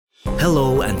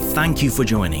Hello and thank you for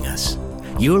joining us.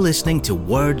 You're listening to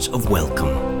Words of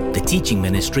Welcome, the teaching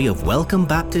ministry of Welcome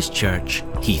Baptist Church,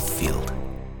 Heathfield.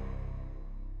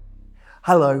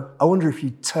 Hello, I wonder if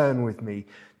you'd turn with me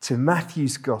to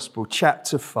Matthew's Gospel,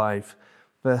 chapter 5,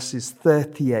 verses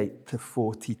 38 to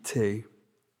 42.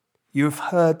 You have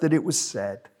heard that it was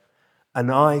said,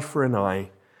 an eye for an eye,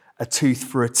 a tooth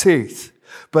for a tooth.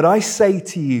 But I say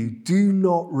to you, do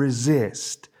not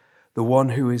resist the one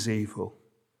who is evil.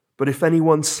 But if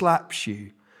anyone slaps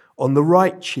you on the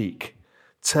right cheek,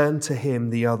 turn to him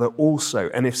the other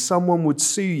also. And if someone would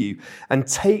sue you and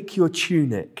take your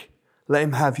tunic, let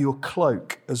him have your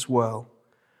cloak as well.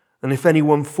 And if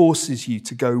anyone forces you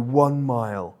to go 1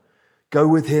 mile, go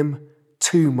with him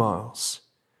 2 miles.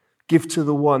 Give to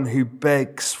the one who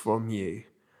begs from you,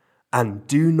 and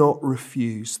do not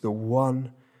refuse the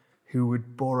one who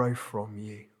would borrow from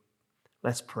you.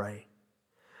 Let's pray.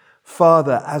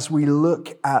 Father, as we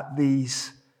look at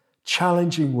these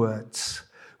challenging words,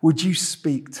 would you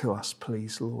speak to us,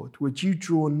 please, Lord? Would you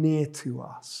draw near to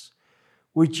us?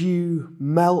 Would you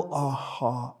melt our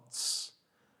hearts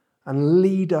and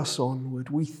lead us onward?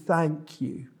 We thank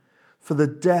you for the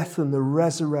death and the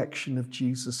resurrection of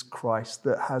Jesus Christ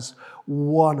that has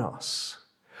won us.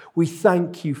 We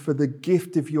thank you for the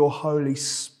gift of your Holy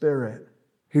Spirit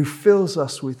who fills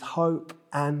us with hope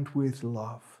and with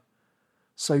love.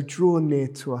 So draw near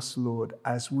to us, Lord,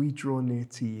 as we draw near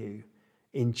to you.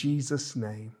 In Jesus'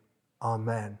 name,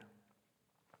 amen.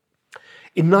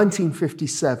 In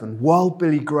 1957, while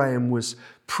Billy Graham was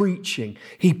preaching,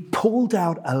 he pulled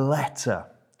out a letter.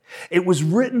 It was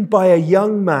written by a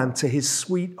young man to his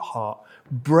sweetheart,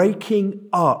 breaking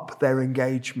up their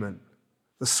engagement.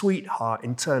 The sweetheart,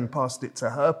 in turn, passed it to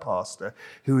her pastor,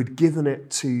 who had given it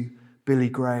to Billy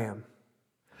Graham.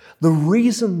 The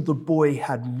reason the boy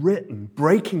had written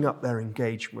breaking up their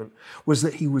engagement was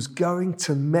that he was going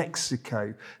to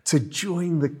Mexico to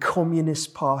join the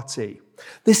Communist Party.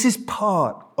 This is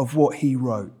part of what he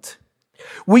wrote.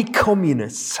 We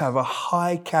communists have a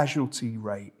high casualty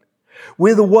rate.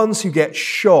 We're the ones who get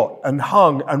shot and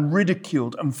hung and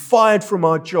ridiculed and fired from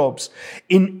our jobs,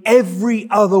 in every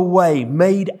other way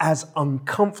made as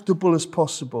uncomfortable as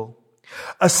possible.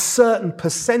 A certain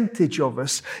percentage of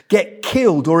us get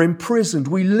killed or imprisoned.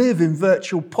 We live in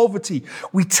virtual poverty.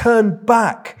 We turn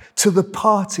back to the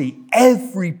party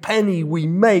every penny we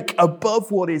make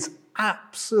above what is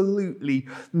absolutely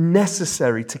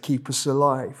necessary to keep us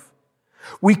alive.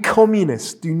 We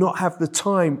communists do not have the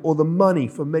time or the money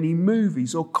for many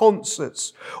movies or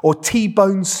concerts or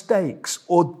T-bone steaks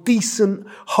or decent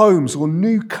homes or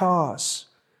new cars.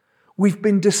 We've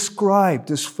been described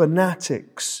as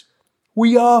fanatics.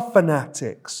 We are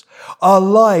fanatics. Our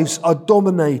lives are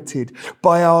dominated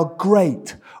by our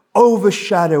great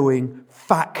overshadowing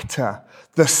factor,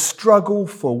 the struggle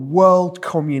for world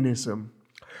communism.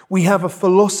 We have a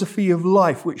philosophy of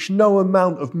life which no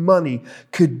amount of money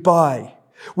could buy.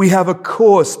 We have a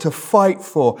cause to fight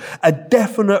for, a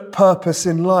definite purpose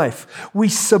in life. We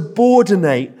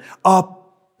subordinate our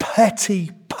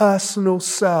petty personal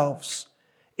selves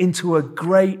into a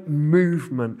great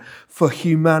movement for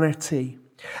humanity.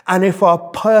 And if our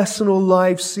personal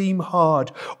lives seem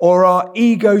hard or our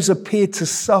egos appear to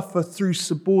suffer through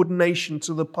subordination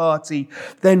to the party,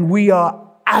 then we are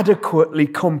adequately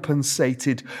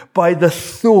compensated by the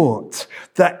thought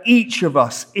that each of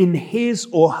us, in his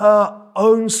or her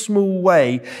own small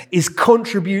way, is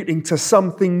contributing to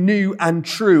something new and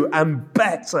true and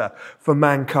better for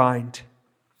mankind.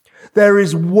 There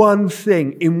is one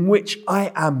thing in which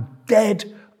I am dead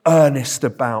earnest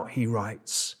about, he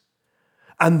writes,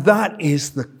 and that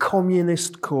is the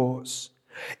communist cause.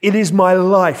 It is my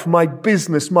life, my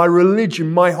business, my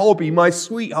religion, my hobby, my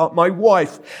sweetheart, my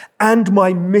wife, and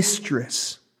my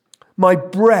mistress, my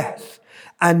breath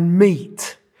and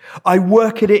meat. I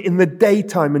work at it in the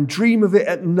daytime and dream of it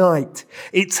at night.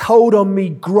 Its hold on me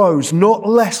grows, not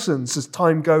lessens as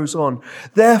time goes on.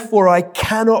 Therefore, I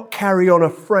cannot carry on a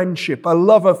friendship, a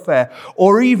love affair,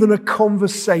 or even a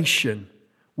conversation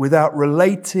without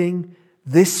relating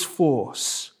this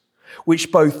force,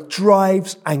 which both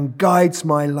drives and guides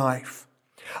my life.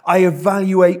 I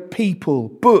evaluate people,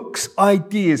 books,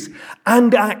 ideas,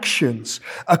 and actions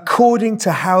according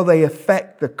to how they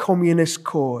affect the communist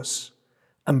cause.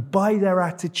 And by their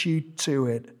attitude to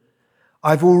it,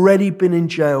 I've already been in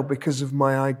jail because of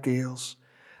my ideals.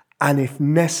 And if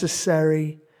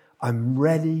necessary, I'm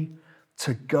ready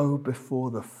to go before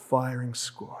the firing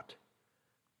squad.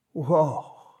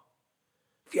 Whoa.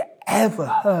 Have you ever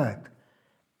heard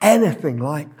anything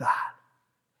like that?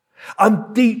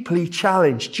 I'm deeply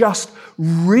challenged just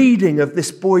reading of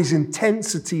this boy's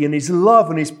intensity and his love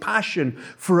and his passion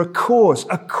for a cause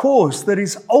that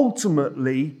is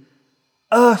ultimately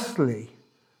earthly,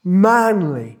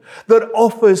 manly, that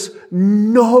offers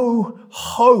no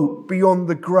hope beyond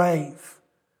the grave.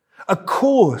 A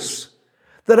cause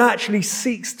that actually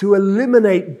seeks to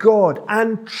eliminate God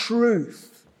and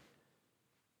truth.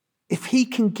 If he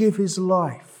can give his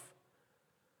life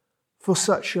for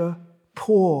such a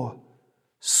poor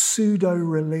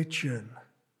pseudo-religion,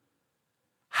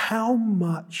 how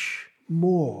much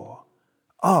more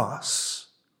us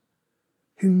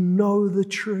who know the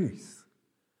truth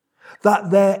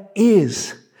that there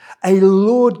is a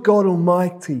Lord God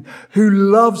Almighty who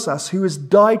loves us, who has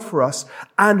died for us,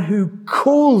 and who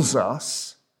calls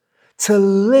us to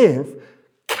live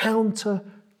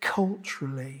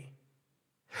counter-culturally,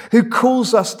 who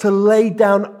calls us to lay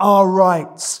down our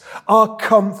rights, our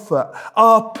comfort,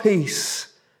 our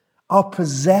peace, our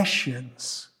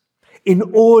possessions, in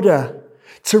order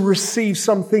to receive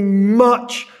something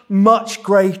much, much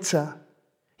greater.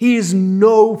 He is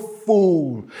no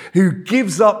fool who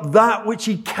gives up that which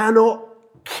he cannot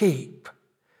keep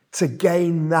to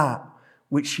gain that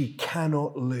which he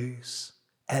cannot lose.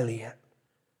 Eliot.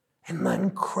 And that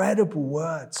incredible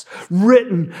words,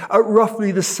 written at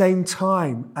roughly the same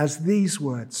time as these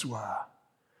words were.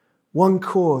 One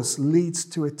cause leads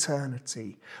to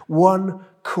eternity. One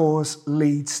cause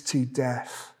leads to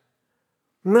death.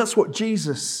 And that's what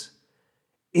Jesus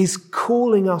is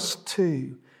calling us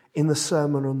to in the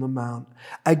Sermon on the Mount.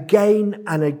 Again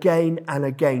and again and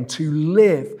again, to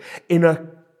live in a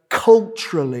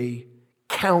culturally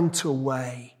counter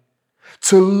way.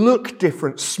 To look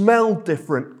different, smell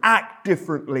different, act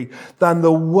differently than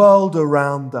the world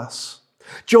around us.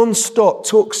 John Stott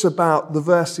talks about the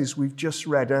verses we've just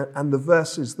read and the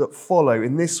verses that follow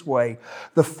in this way.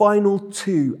 The final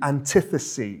two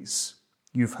antitheses,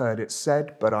 you've heard it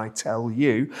said, but I tell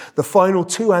you, the final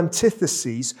two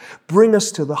antitheses bring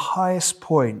us to the highest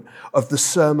point of the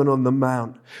Sermon on the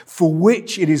Mount, for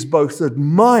which it is both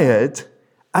admired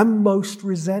and most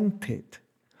resented.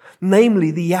 Namely,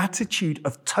 the attitude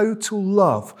of total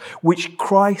love which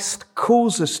Christ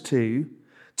calls us to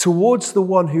towards the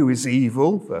one who is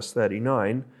evil, verse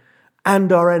 39,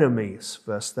 and our enemies,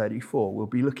 verse 34. We'll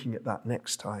be looking at that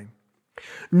next time.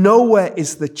 Nowhere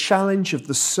is the challenge of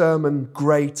the sermon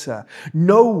greater.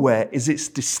 Nowhere is its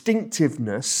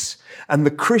distinctiveness and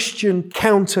the Christian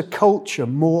counterculture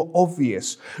more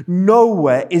obvious.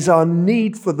 Nowhere is our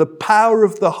need for the power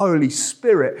of the Holy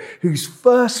Spirit, whose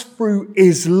first fruit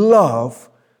is love,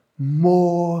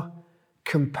 more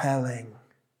compelling.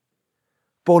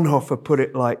 Bonhoeffer put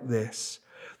it like this,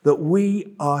 that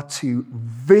we are to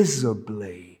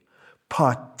visibly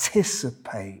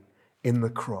participate in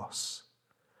the cross.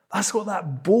 That's what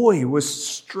that boy was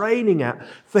straining at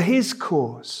for his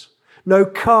cause. No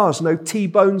cars, no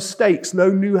T-bone steaks, no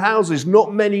new houses,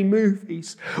 not many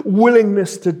movies.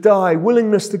 Willingness to die,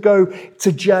 willingness to go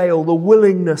to jail, the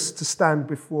willingness to stand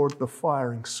before the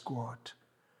firing squad.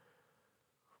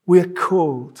 We're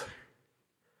called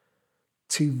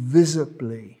to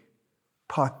visibly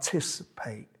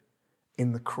participate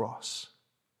in the cross.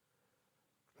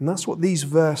 And that's what these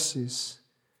verses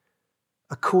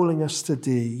are calling us to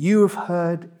do. You have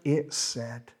heard it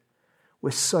said.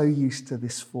 We're so used to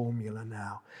this formula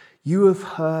now. You have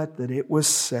heard that it was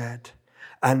said,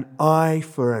 an eye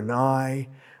for an eye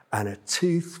and a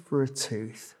tooth for a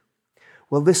tooth.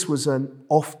 Well, this was an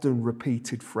often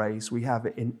repeated phrase. We have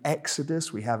it in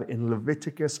Exodus, we have it in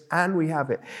Leviticus, and we have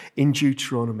it in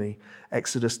Deuteronomy.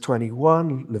 Exodus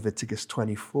 21, Leviticus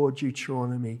 24,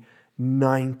 Deuteronomy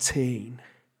 19.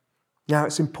 Now,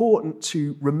 it's important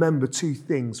to remember two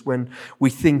things when we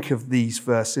think of these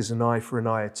verses, an eye for an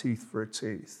eye, a tooth for a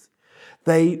tooth.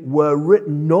 They were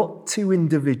written not to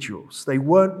individuals. They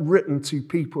weren't written to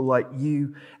people like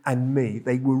you and me.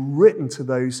 They were written to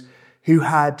those who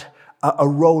had a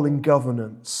role in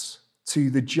governance,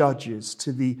 to the judges,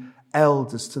 to the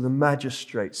elders, to the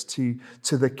magistrates, to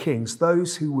the kings,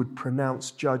 those who would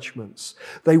pronounce judgments.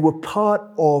 They were part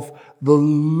of the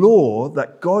law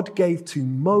that God gave to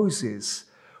Moses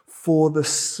for the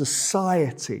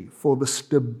society, for the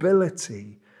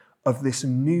stability of this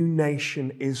new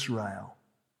nation, Israel.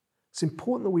 It's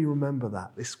important that we remember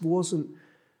that. This wasn't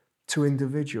to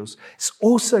individuals. It's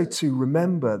also to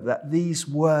remember that these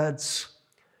words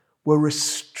were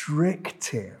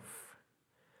restrictive.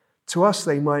 To us,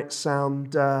 they might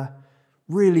sound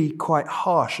really quite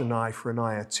harsh, an eye for an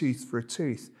eye, a tooth for a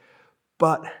tooth.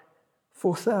 But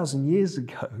 4,000 years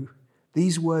ago,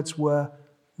 these words were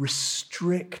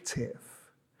restrictive.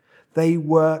 They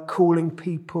were calling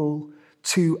people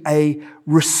to a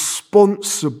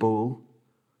responsible,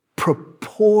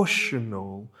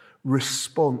 proportional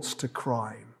response to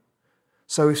crime.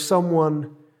 So if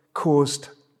someone caused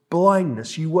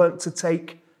blindness, you weren't to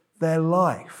take their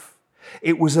life.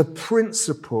 It was a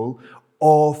principle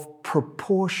of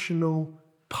proportional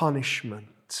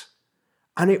punishment.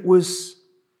 And it was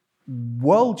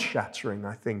world-shattering,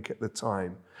 I think, at the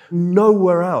time.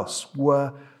 Nowhere else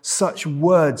were such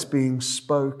words being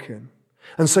spoken.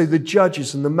 And so the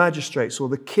judges and the magistrates or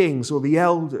the kings or the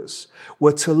elders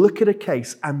were to look at a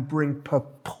case and bring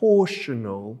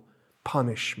proportional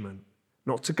punishment.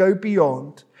 Not to go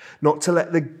beyond, not to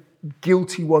let the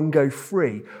guilty one go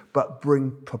free, but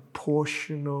bring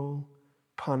proportional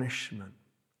punishment.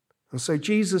 And so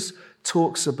Jesus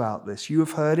talks about this. You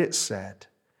have heard it said,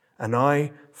 an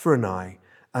eye for an eye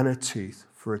and a tooth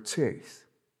for a tooth.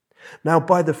 Now,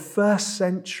 by the first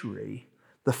century,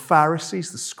 the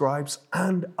Pharisees, the scribes,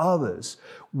 and others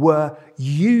were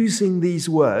using these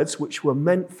words, which were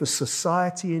meant for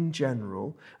society in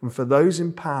general and for those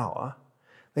in power.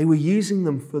 They were using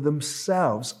them for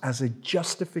themselves as a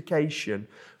justification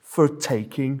for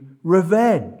taking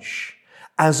revenge,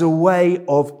 as a way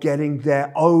of getting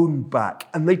their own back.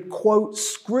 And they quote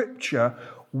scripture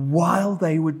while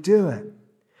they would do it.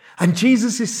 And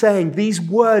Jesus is saying these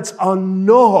words are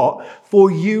not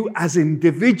for you as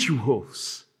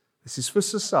individuals. This is for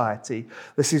society.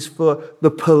 This is for the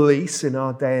police in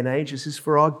our day and age. This is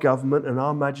for our government and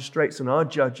our magistrates and our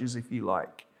judges, if you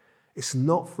like. It's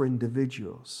not for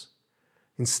individuals.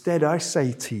 Instead, I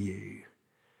say to you,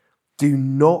 do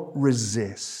not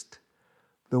resist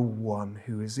the one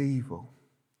who is evil.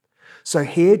 So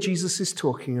here Jesus is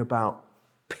talking about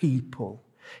people.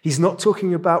 He's not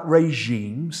talking about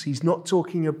regimes. He's not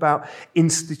talking about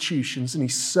institutions. And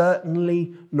he's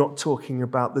certainly not talking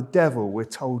about the devil. We're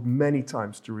told many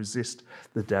times to resist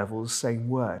the devil, the same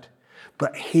word.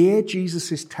 But here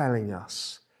Jesus is telling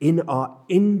us in our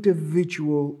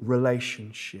individual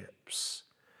relationships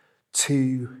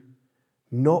to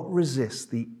not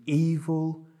resist the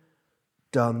evil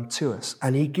done to us.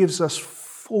 And he gives us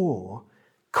 4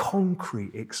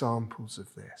 concrete examples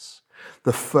of this.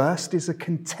 The first is a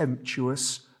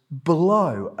contemptuous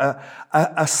blow,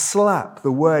 a slap.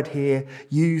 The word here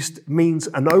used means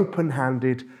an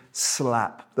open-handed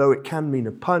slap, though it can mean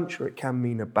a punch or it can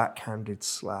mean a backhanded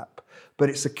slap. But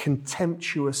it's a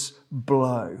contemptuous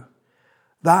blow.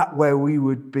 That where we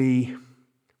would be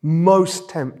most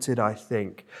tempted, I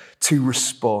think, to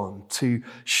respond, to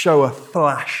show a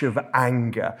flash of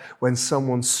anger when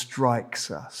someone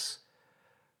strikes us.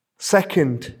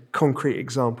 Second concrete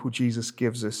example Jesus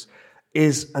gives us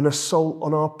is an assault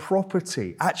on our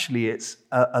property. Actually, it's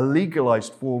a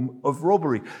legalized form of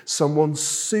robbery. Someone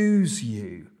sues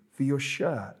you for your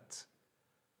shirt.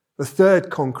 The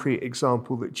third concrete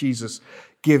example that Jesus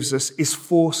gives us is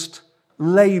forced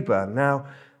labor. Now,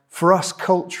 for us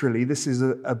culturally, this is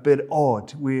a bit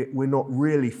odd. We're not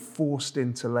really forced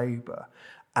into labor,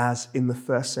 as in the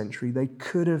first century they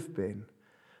could have been.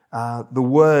 The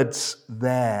words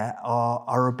there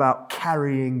are about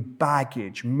carrying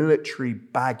baggage, military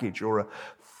baggage or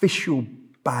official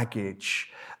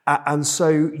baggage. And so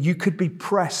you could be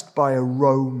pressed by a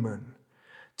Roman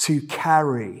to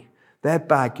carry their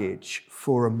baggage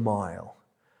for a mile.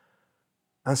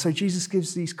 And so Jesus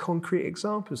gives these concrete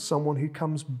examples. Someone who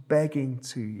comes begging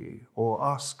to you or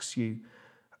asks you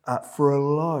for a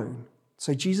loan.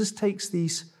 So Jesus takes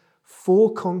these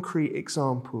 4 concrete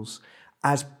examples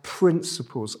as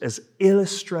principles, as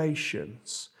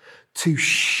illustrations to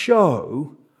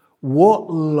show what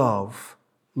love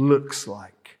looks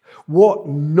like. What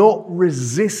not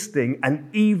resisting an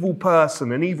evil person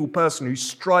who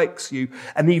strikes you,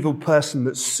 an evil person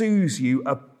that sues you,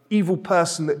 an evil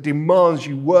person that demands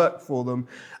you work for them,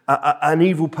 an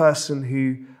evil person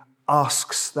who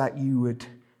asks that you would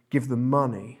give them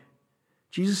money.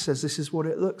 Jesus says this is what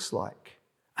it looks like.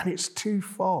 And it's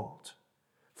twofold.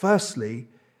 Firstly,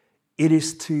 it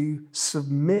is to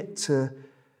submit to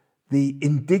the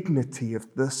indignity of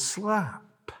the slap.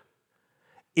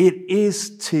 It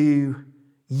is to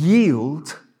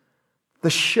yield the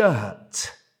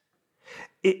shirt.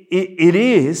 It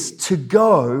is to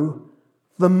go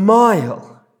the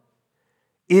mile.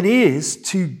 It is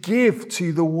to give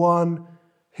to the one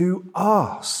who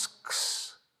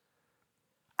asks.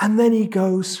 And then he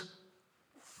goes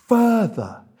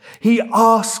further. He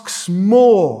asks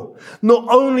more. Not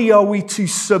only are we to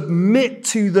submit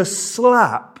to the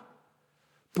slap,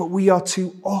 but we are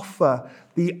to offer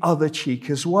the other cheek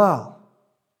as well.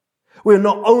 We're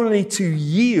not only to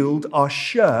yield our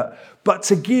shirt, but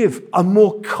to give a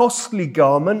more costly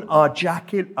garment, our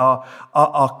jacket,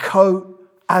 our coat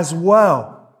as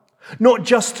well. Not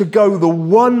just to go the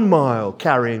 1 mile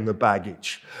carrying the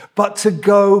baggage, but to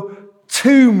go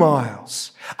 2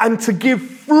 miles and to give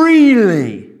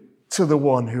freely to the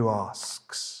one who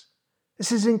asks.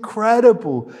 This is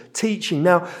incredible teaching.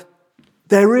 Now,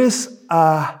 there is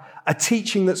a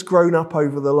teaching that's grown up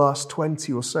over the last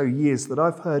 20 or so years that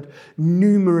I've heard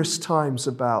numerous times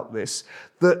about this,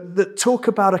 that talk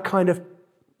about a kind of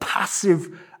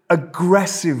passive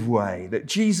aggressive way, that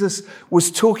Jesus was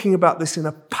talking about this in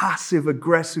a passive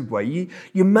aggressive way.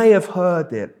 You may have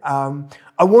heard it.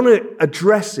 I want to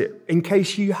address it in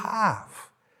case you have,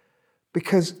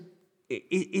 because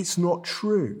it's not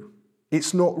true.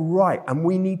 It's not right. And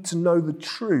we need to know the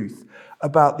truth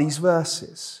about these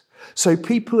verses. So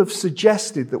people have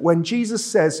suggested that when Jesus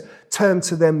says, turn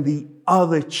to them the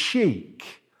other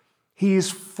cheek, he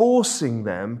is forcing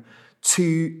them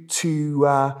to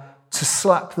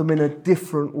slap them in a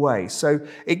different way. So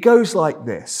it goes like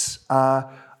this. A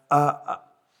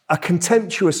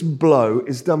contemptuous blow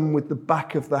is done with the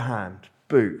back of the hand,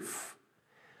 boof.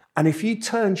 And if you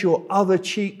turned your other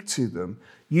cheek to them,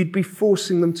 you'd be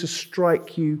forcing them to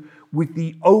strike you with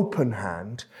the open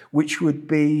hand, which would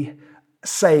be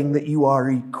saying that you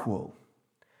are equal.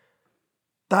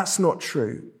 That's not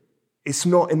true. It's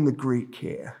not in the Greek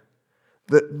here.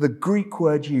 The Greek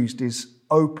word used is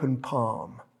open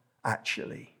palm,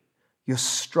 actually. You're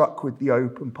struck with the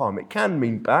open palm. It can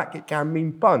mean back, it can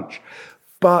mean punch,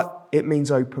 but it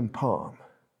means open palm.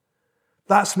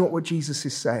 That's not what Jesus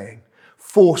is saying.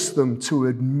 Force them to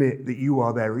admit that you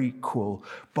are their equal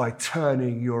by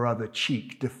turning your other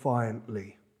cheek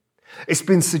defiantly. It's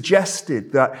been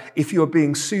suggested that if you're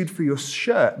being sued for your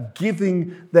shirt,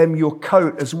 giving them your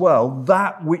coat as well,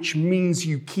 that which means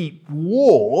you keep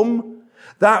warm,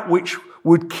 that which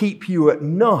would keep you at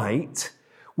night,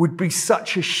 would be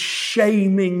such a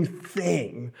shaming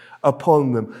thing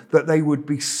upon them that they would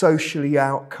be socially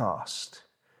outcast.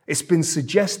 It's been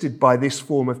suggested by this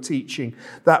form of teaching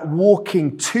that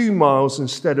walking 2 miles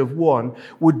instead of 1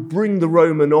 would bring the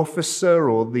Roman officer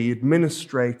or the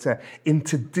administrator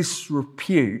into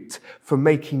disrepute for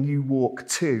making you walk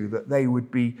 2, that they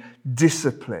would be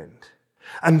disciplined.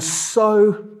 And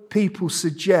so people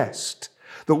suggest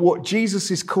that what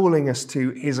Jesus is calling us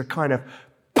to is a kind of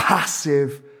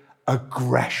passive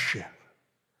aggression.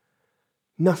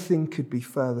 Nothing could be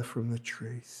further from the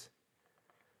truth.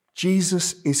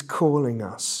 Jesus is calling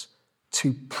us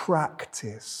to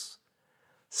practice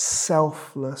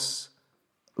selfless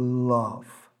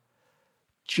love,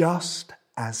 just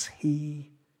as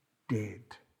he did.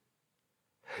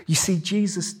 You see,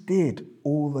 Jesus did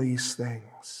all these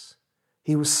things.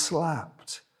 He was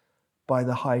slapped by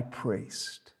the high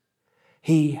priest.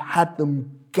 He had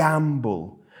them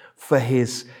gamble for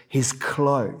his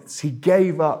clothes. He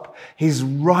gave up his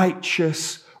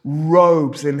righteous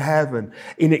robes in heaven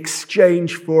in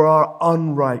exchange for our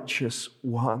unrighteous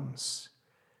ones.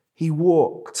 He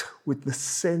walked with the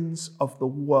sins of the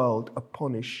world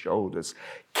upon his shoulders,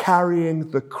 carrying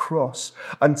the cross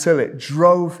until it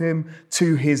drove him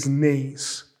to his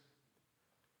knees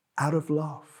out of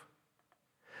love.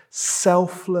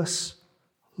 Selfless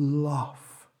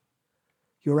love.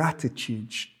 Your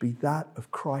attitude should be that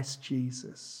of Christ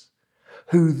Jesus,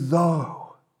 who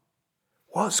though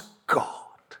was God,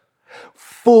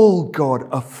 full God,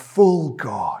 a full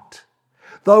God,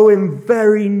 though in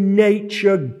very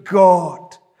nature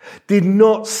God, did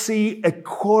not see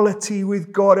equality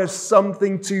with God as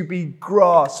something to be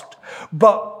grasped,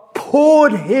 but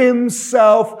poured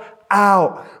himself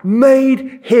out,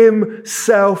 made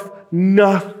himself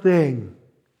nothing.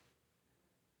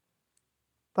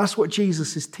 That's what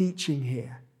Jesus is teaching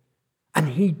here. And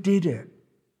he did it.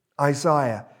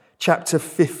 Isaiah chapter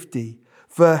 50,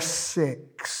 verse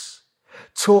 6.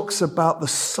 Talks about the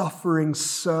suffering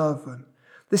servant.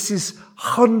 This is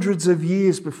hundreds of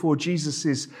years before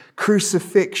Jesus'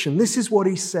 crucifixion. This is what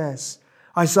he says.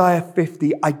 Isaiah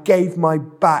 50, I gave my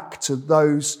back to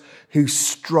those who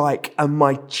strike and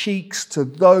my cheeks to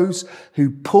those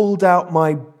who pulled out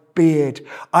my beard.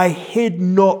 I hid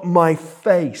not my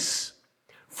face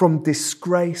from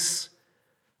disgrace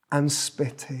and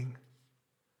spitting.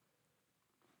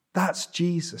 That's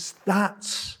Jesus.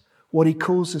 That's what he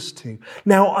calls us to.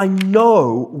 Now, I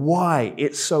know why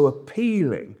it's so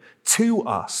appealing to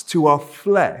us, to our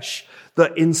flesh,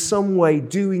 that in some way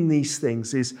doing these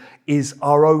things is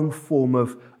our own form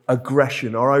of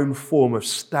aggression, our own form of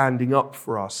standing up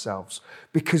for ourselves,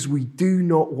 because we do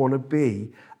not want to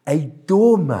be a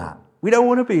doormat. We don't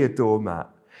want to be a doormat.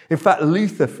 In fact,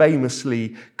 Luther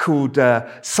famously called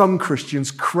some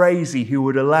Christians crazy who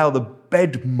would allow the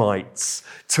bed mites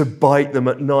to bite them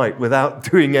at night without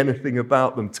doing anything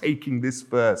about them, taking this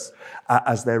verse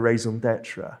as their raison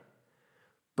d'etre.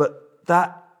 But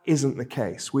that isn't the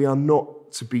case. We are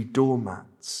not to be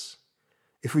doormats.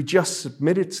 If we just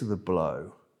submitted to the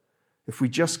blow, if we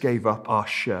just gave up our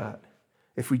shirt,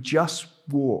 if we just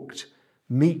walked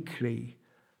meekly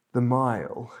the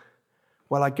mile,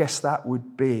 well, I guess that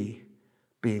would be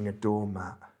being a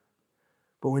doormat.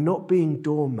 But we're not being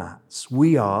doormats.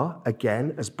 We are,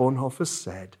 again, as Bonhoeffer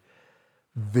said,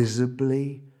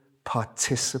 visibly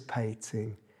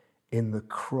participating in the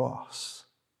cross.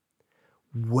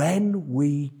 When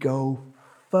we go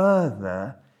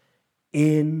further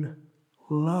in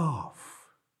love.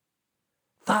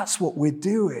 That's what we're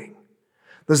doing.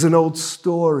 There's an old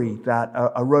story that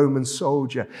a Roman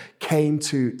soldier came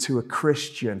to a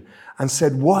Christian and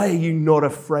said, "Why are you not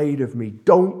afraid of me?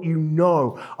 Don't you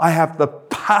know I have the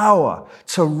power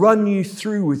to run you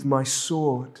through with my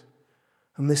sword?"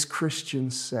 And this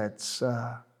Christian said,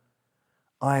 "Sir,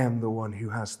 I am the one who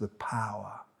has the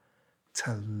power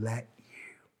to let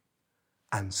you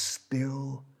and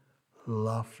still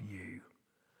love you."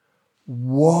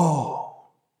 Whoa.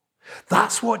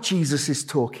 That's what Jesus is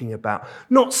talking about.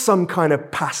 Not some kind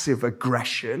of passive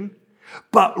aggression,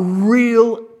 but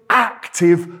real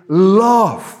active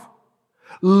love.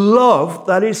 Love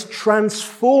that is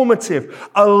transformative.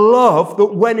 A love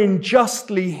that when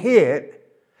unjustly hit,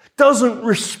 doesn't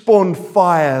respond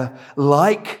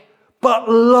fire-like, but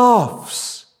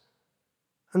loves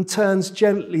and turns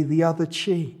gently the other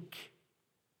cheek.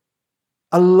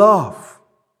 A love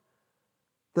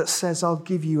that says, "I'll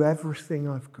give you everything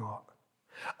I've got."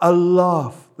 A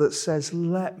love that says,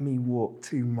 "Let me walk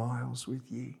 2 miles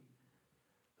with you.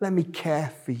 Let me care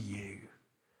for you."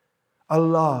 A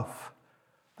love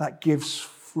that gives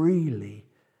freely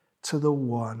to the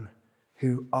one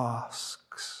who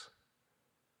asks.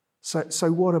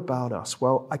 So what about us?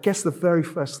 Well, I guess the very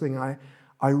first thing I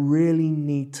really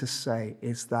need to say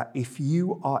is that if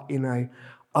you are in an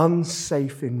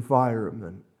unsafe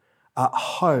environment, at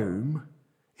home,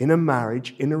 in a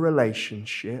marriage, in a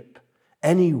relationship,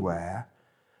 anywhere,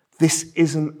 this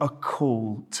isn't a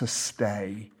call to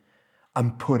stay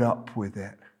and put up with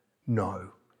it.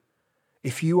 No.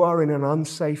 If you are in an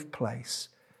unsafe place,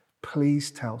 please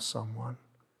tell someone.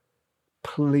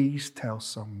 Please tell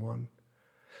someone.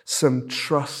 Some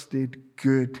trusted,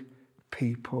 good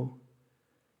people.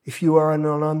 If you are in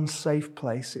an unsafe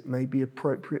place, it may be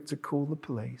appropriate to call the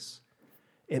police.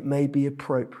 It may be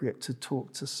appropriate to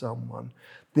talk to someone.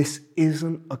 This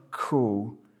isn't a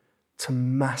call to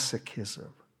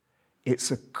masochism.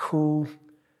 It's a call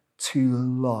to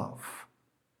love.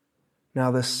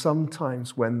 Now, there's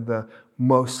sometimes when the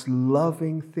most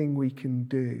loving thing we can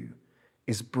do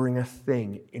is bring a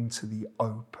thing into the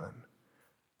open,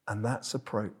 and that's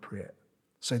appropriate.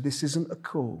 So this isn't a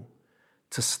call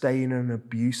to stay in an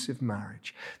abusive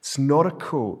marriage. It's not a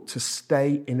call to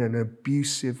stay in an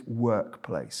abusive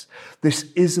workplace.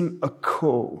 This isn't a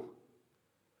call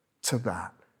to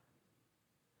that.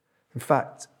 In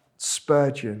fact,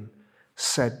 Spurgeon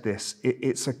said this,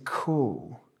 it's a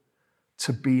call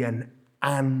to be an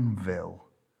anvil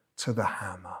to the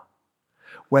hammer.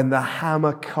 When the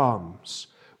hammer comes,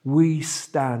 we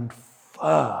stand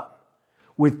firm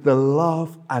with the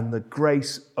love and the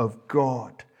grace of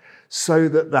God, so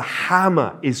that the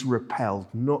hammer is repelled,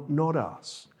 not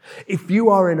us. If you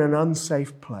are in an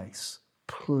unsafe place,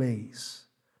 please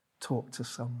talk to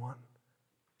someone.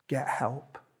 Get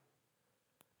help,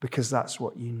 because that's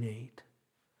what you need.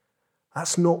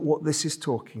 That's not what this is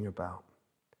talking about.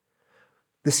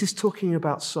 This is talking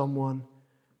about someone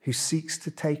who seeks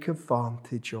to take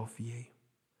advantage of you,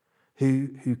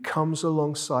 who comes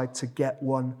alongside to get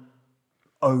one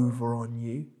over on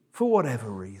you for whatever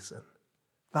reason.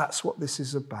 That's what this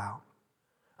is about.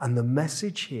 And the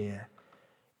message here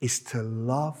is to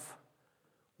love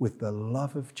with the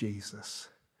love of Jesus,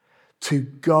 to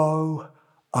go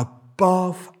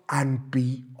above and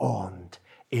beyond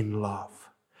in love,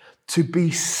 to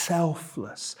be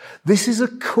selfless. This is a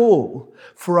call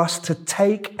for us to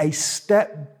take a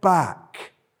step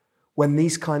back when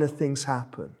these kind of things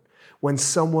happen, when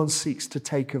someone seeks to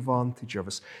take advantage of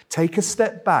us. Take a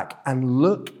step back and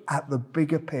look at the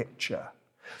bigger picture.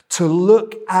 To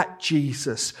look at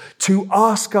Jesus, to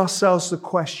ask ourselves the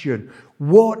question,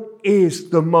 what is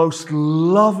the most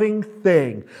loving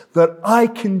thing that I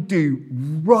can do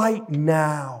right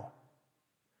now?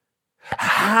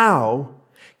 How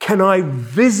can I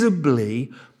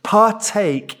visibly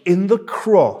partake in the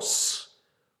cross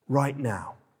right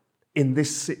now? in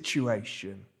this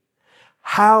situation?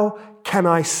 How can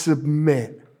I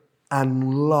submit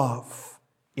and love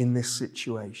in this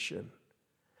situation?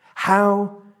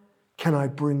 How can I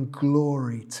bring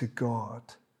glory to God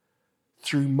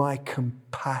through my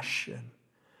compassion,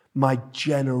 my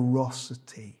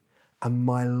generosity, and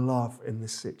my love in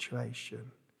this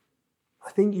situation?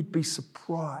 I think you'd be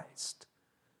surprised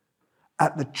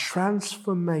at the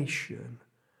transformation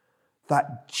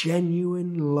that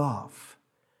genuine love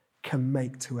can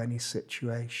make to any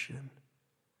situation.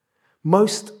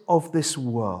 Most of this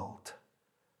world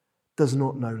does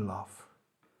not know love.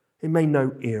 It may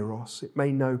know eros, it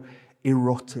may know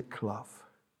erotic love,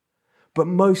 but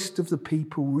most of the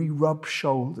people we rub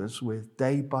shoulders with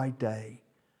day by day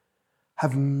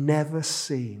have never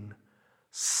seen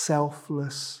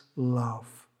selfless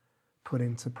love put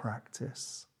into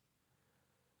practice.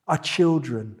 Our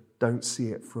children don't see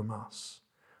it from us.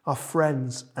 Our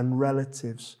friends and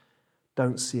relatives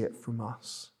don't see it from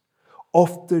us.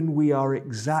 Often we are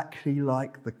exactly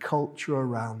like the culture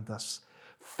around us,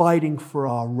 fighting for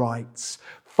our rights,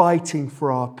 fighting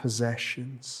for our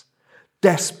possessions,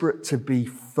 desperate to be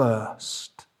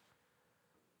first.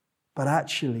 But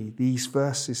actually, these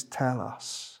verses tell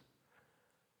us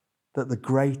that the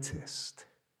greatest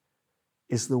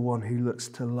is the one who looks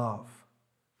to love,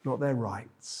 not their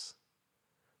rights.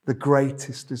 The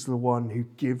greatest is the one who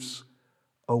gives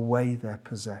away their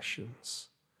possessions,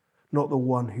 not the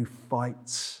one who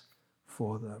fights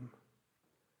for them.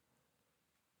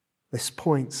 This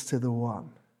points to the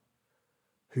one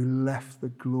who left the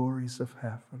glories of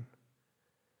heaven,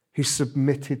 who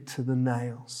submitted to the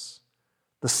nails,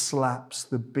 the slaps,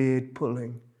 the beard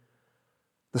pulling,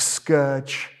 the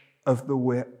scourge of the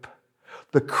whip,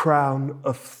 the crown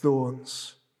of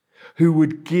thorns, who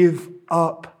would give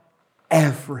up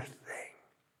everything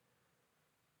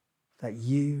that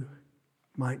you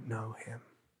might know him.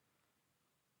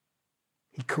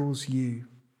 He calls you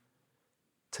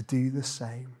to do the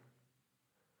same,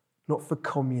 not for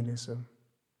communism,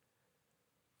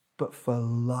 but for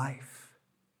life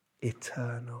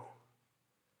eternal.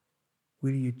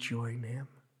 Will you join him?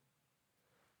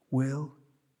 Will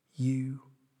you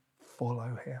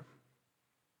follow him?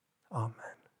 Amen.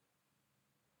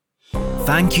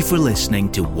 Thank you for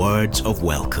listening to Words of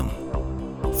Welcome.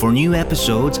 For new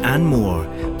episodes and more,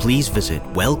 please visit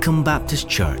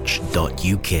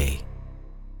welcomebaptistchurch.uk.